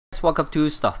guys, welcome to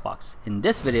Stuffbox. In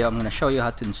this video, I'm going to show you how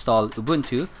to install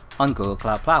Ubuntu on Google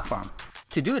Cloud Platform.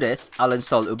 To do this, I'll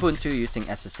install Ubuntu using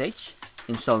SSH,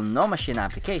 install No Machine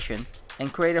application,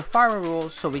 and create a firewall rule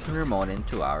so we can remote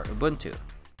into our Ubuntu.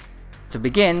 To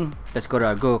begin, let's go to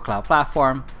our Google Cloud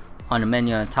Platform. On the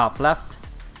menu on the top left,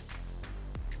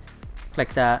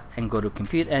 click that and go to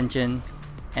Compute Engine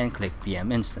and click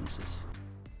VM Instances.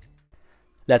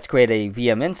 Let's create a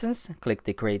VM instance. Click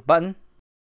the Create button.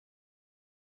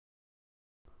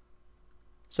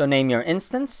 So name your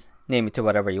instance, name it to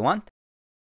whatever you want.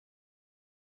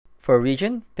 For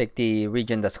region, pick the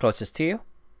region that's closest to you.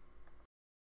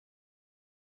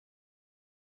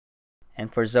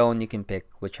 And for zone, you can pick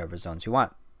whichever zones you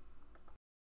want.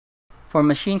 For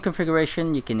machine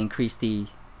configuration, you can increase the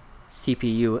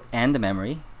CPU and the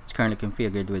memory. It's currently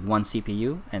configured with 1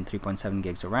 CPU and 3.7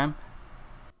 gigs of RAM.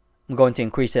 I'm going to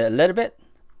increase it a little bit,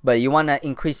 but you want to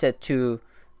increase it to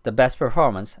the best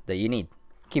performance that you need.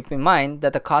 Keep in mind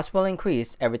that the cost will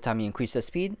increase every time you increase the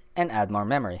speed and add more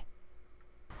memory.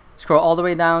 Scroll all the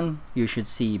way down, you should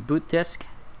see boot disk.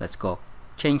 Let's go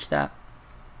change that.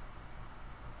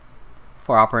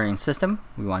 For operating system,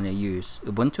 we want to use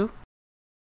Ubuntu.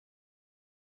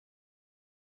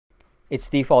 It's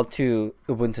default to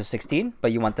Ubuntu 16,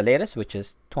 but you want the latest, which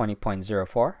is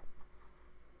 20.04.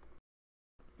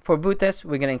 For boot disk,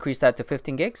 we're going to increase that to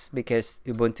 15 gigs because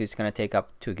Ubuntu is going to take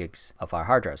up 2 gigs of our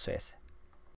hard drive space.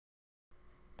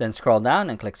 Then scroll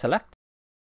down and click select.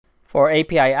 For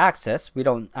API access, we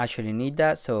don't actually need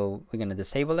that, so we're going to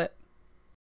disable it.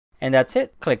 And that's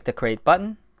it. Click the create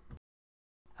button.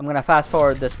 I'm going to fast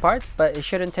forward this part, but it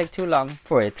shouldn't take too long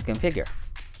for it to configure.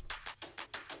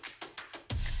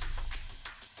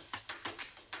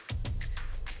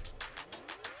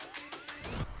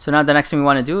 So now the next thing we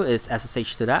want to do is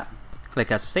SSH to that. Click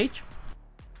SSH.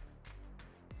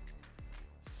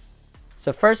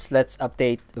 So first, let's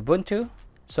update Ubuntu.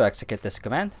 So execute this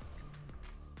command.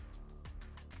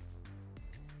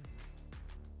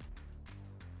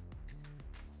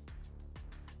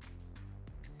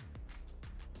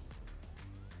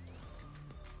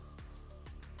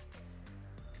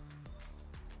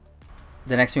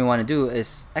 The next thing we want to do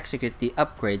is execute the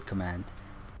upgrade command.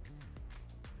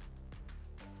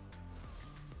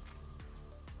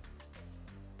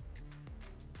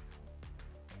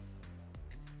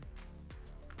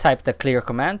 Type the clear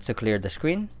command to clear the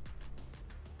screen.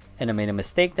 And I made a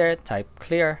mistake there, type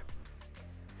clear.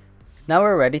 Now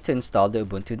we're ready to install the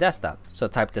Ubuntu desktop. So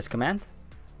type this command.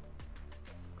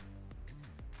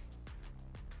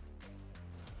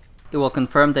 It will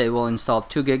confirm that it will install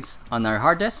 2 gigs on our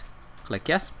hard disk. Click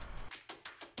yes.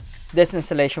 This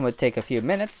installation would take a few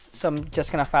minutes, so I'm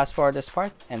just gonna fast forward this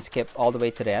part and skip all the way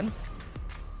to the end.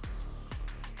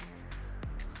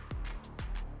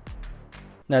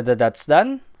 Now that that's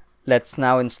done, let's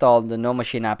now install the No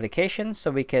Machine application so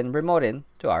we can remote in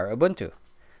to our Ubuntu.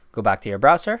 Go back to your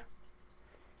browser.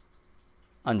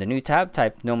 On the new tab,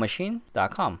 type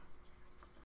nomachine.com.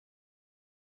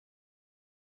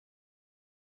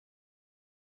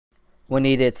 We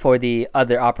need it for the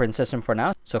other operating system for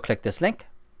now, so click this link.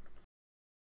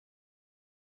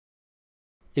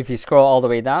 If you scroll all the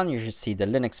way down, you should see the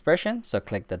Linux version, so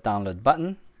click the download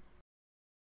button.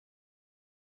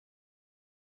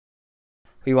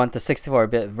 We want the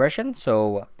 64-bit version,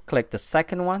 so click the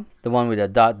second one, the one with the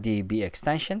 .db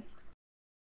extension.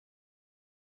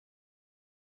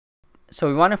 So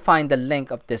we want to find the link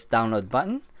of this download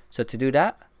button. So to do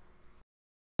that,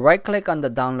 right click on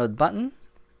the download button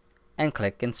and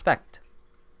click inspect.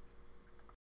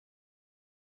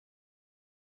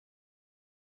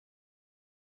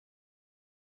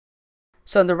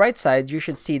 So on the right side, you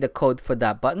should see the code for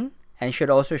that button and should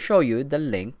also show you the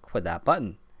link for that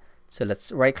button. So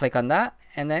let's right click on that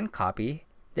and then copy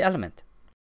the element.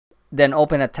 Then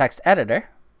open a text editor.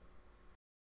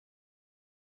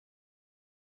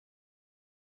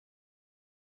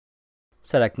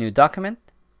 Select new document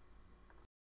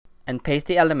and paste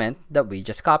the element that we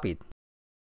just copied.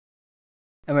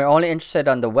 And we're only interested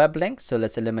on the web link, so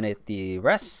let's eliminate the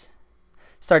rest,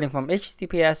 starting from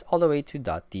HTTPS all the way to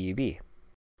 .deb.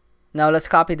 Now let's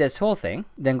copy this whole thing,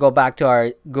 then go back to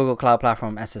our Google Cloud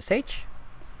Platform SSH.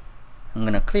 I'm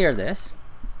going to clear this,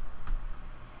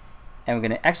 and we're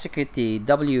going to execute the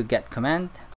wget command,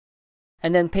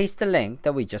 and then paste the link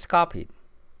that we just copied.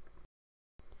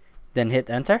 Then hit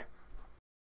enter.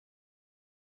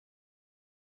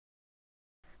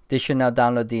 This should now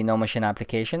download the No Machine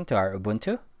application to our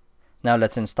Ubuntu. Now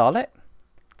let's install it.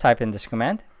 Type in this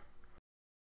command.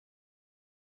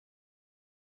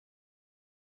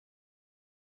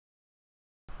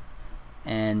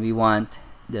 And we want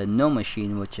the no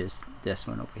machine, which is this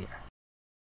one over here.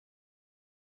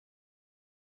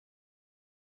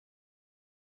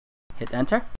 Hit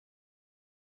enter.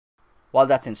 While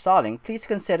that's installing, please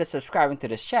consider subscribing to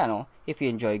this channel if you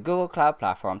enjoy Google Cloud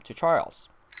Platform tutorials.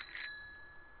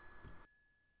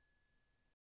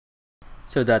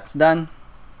 So that's done.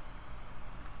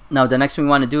 Now the next thing we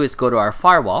want to do is go to our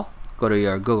firewall, go to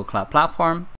your Google Cloud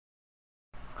Platform,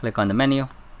 click on the menu,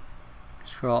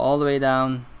 scroll all the way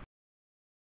down,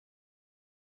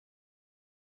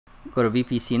 go to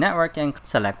VPC network and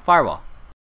select firewall.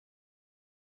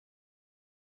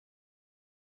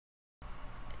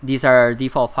 These are our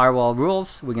default firewall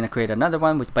rules. We're going to create another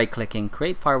one by clicking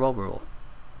create firewall rule.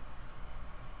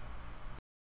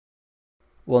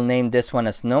 We'll name this one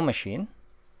as no machine.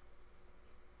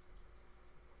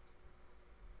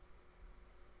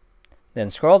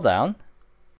 Then scroll down,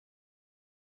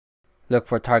 look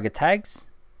for target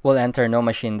tags. We'll enter no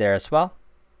machine there as well.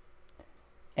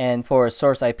 And for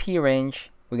source IP range,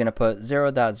 we're going to put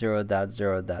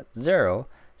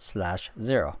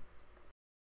 0.0.0.0/0.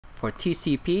 For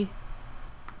TCP,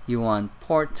 you want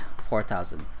port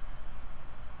 4000.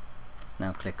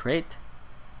 Now click create.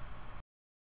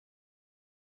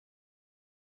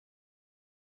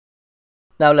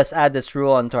 Now let's add this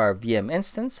rule onto our VM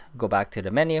instance. Go back to the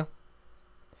menu,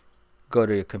 go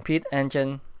to your compute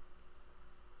engine,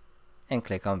 and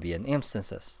click on VM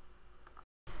instances.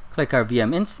 Click our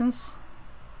VM instance,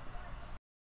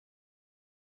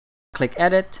 click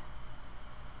edit.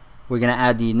 We're going to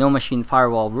add the no machine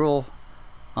firewall rule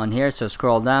on here, so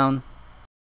scroll down.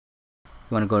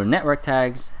 You want to go to network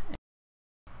tags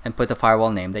and put the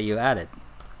firewall name that you added.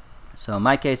 So in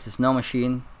my case it's no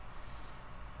machine,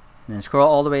 and then scroll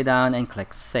all the way down and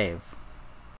click save.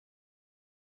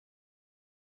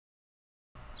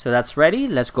 So that's ready.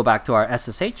 Let's go back to our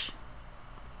SSH.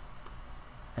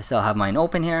 I still have mine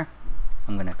open here.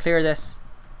 I'm going to clear this.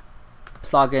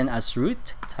 Let's log in as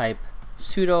root, type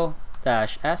sudo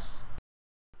 -s,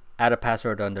 add a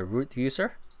password on the root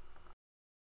user,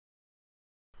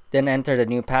 then enter the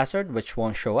new password, which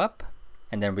won't show up,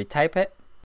 and then retype it.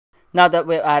 Now that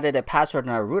we've added a password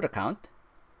on our root account,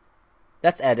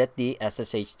 let's edit the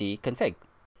SSHD config.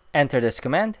 Enter this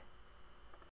command,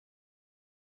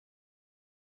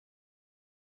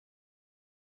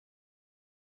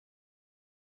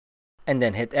 and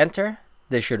then hit enter.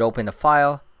 This should open the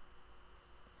file,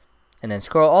 and then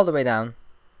scroll all the way down.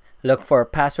 Look for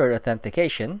password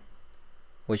authentication,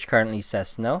 which currently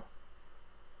says no.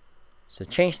 So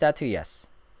change that to yes.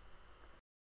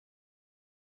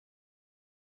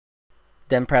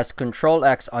 Then press Ctrl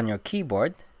X on your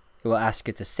keyboard. It will ask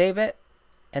you to save it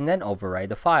and then override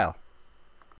the file.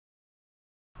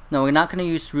 Now we're not going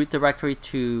to use root directory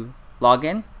to log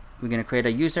in. We're going to create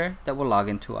a user that will log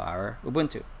into our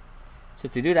Ubuntu. So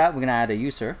to do that, we're going to add a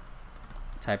user.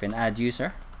 Type in add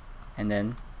user and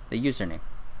then the username.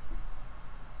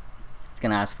 It's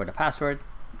going to ask for the password.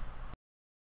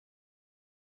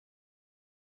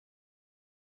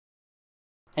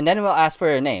 And then it will ask for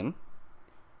your name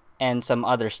and some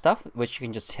other stuff, which you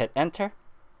can just hit enter.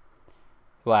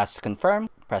 It will ask to confirm.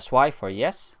 Press Y for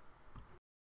yes.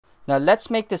 Now let's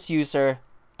make this user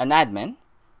an admin.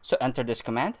 So enter this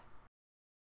command.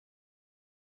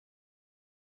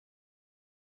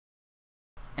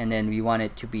 And then we want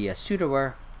it to be a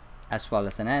sudoer as well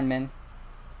as an admin,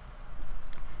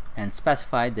 and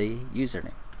specify the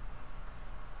username.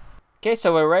 Okay,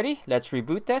 so we're ready. Let's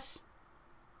reboot this.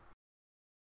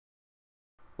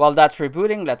 While that's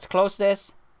rebooting, let's close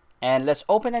this and let's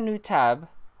open a new tab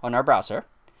on our browser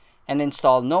and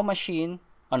install no machine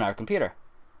on our computer.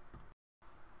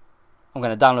 I'm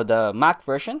going to download the Mac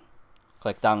version.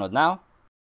 Click download now,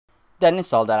 then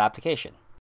install that application.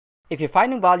 If you're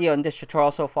finding value in this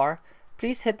tutorial so far,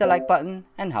 please hit the like button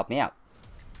and help me out.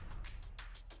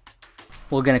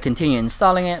 We're going to continue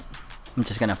installing it. I'm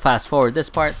just going to fast forward this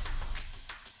part.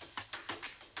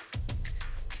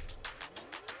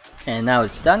 And now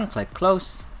it's done. Click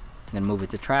close. I'm going to move it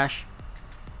to trash.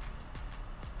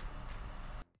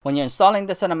 When you're installing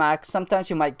this on a Mac, sometimes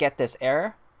you might get this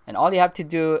error, and all you have to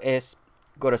do is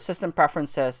go to System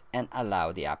Preferences and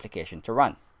allow the application to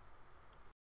run.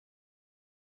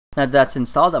 Now that's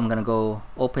installed, I'm going to go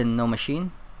open no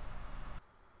machine.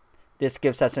 This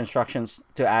gives us instructions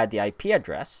to add the IP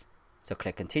address. So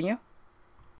click continue.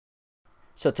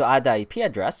 So to add the IP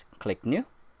address, click new.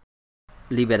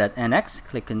 Leave it at NX,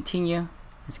 click continue.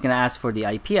 It's going to ask for the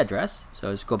IP address. So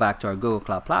let's go back to our Google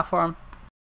Cloud Platform.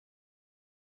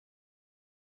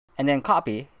 And then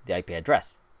copy the IP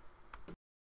address.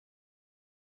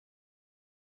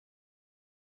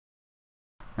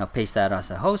 Now paste that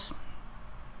as a host.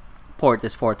 port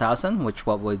is 4000, which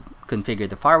what would configure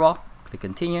the firewall. Click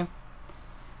continue.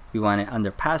 We want it under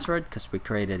password because we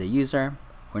created a user.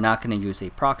 We're not going to use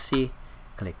a proxy.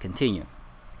 Click continue.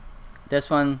 This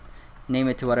one, name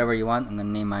it to whatever you want. I'm going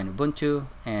to name mine Ubuntu,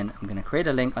 and I'm going to create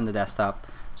a link on the desktop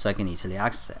so I can easily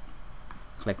access it.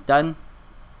 Click done,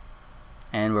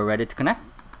 and we're ready to connect.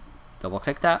 Double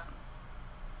click that.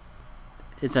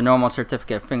 It's a normal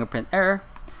certificate fingerprint error,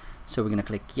 so we're going to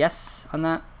click yes on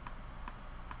that.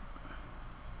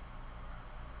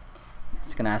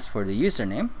 It's going to ask for the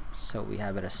username, so we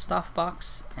have it as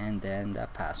Stuffbox and then the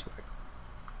password.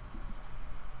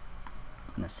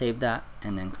 I'm going to save that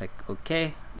and then click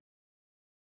OK.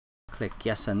 Click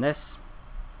yes on this.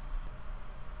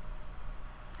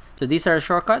 So these are a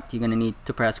shortcut. You're going to need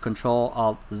to press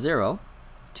Ctrl-Alt-0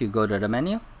 to go to the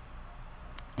menu.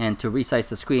 And to resize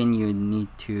the screen, you need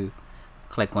to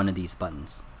click one of these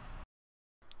buttons.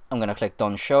 I'm going to click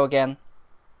Don't Show again.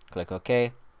 Click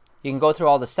OK. You can go through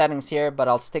all the settings here, but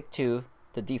I'll stick to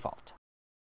the default.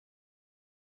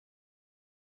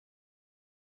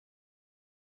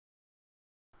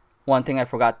 One thing I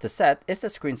forgot to set is the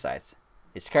screen size.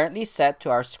 It's currently set to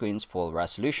our screen's full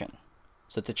resolution.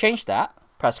 So to change that,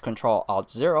 press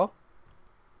Ctrl-Alt-0.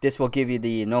 This will give you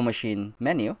the No Machine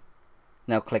menu.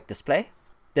 Now click Display,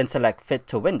 then select Fit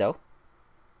to Window,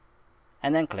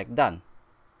 and then click Done.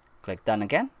 Click Done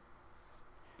again.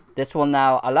 This will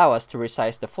now allow us to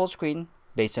resize the full screen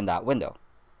based on that window.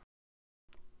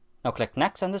 Now click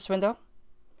Next on this window.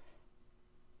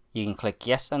 You can click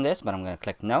Yes on this, but I'm going to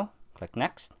click No. Click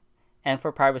Next. And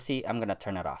for privacy, I'm going to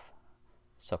turn it off.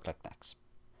 So click Next.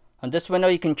 On this window,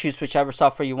 you can choose whichever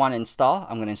software you want to install.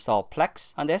 I'm going to install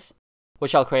Plex on this,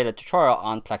 which I'll create a tutorial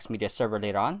on Plex Media Server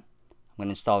later on. I'm going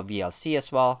to install VLC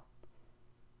as well.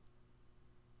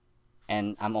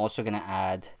 And I'm also going to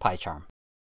add PyCharm.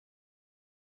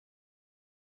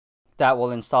 That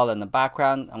will install in the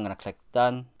background. I'm going to click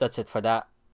Done. That's it for that.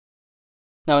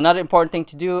 Now, another important thing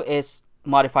to do is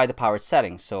modify the power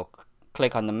settings. So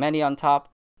click on the menu on top,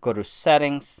 go to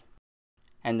Settings,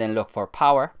 and then look for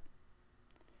Power.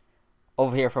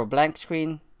 Over here for blank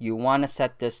screen, you want to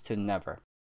set this to Never.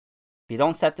 If you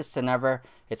don't set this to Never,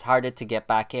 it's harder to get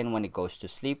back in when it goes to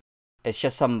sleep. It's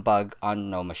just some bug on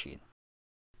No Machine.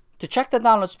 To check the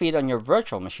download speed on your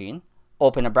virtual machine,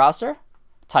 open a browser,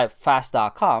 type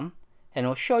fast.com, and it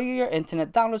will show you your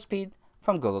internet download speed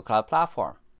from Google Cloud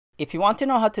Platform. If you want to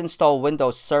know how to install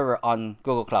Windows Server on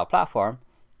Google Cloud Platform,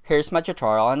 here's my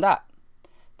tutorial on that.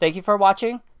 Thank you for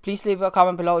watching. Please leave a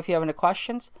comment below if you have any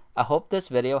questions. I hope this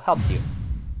video helped you.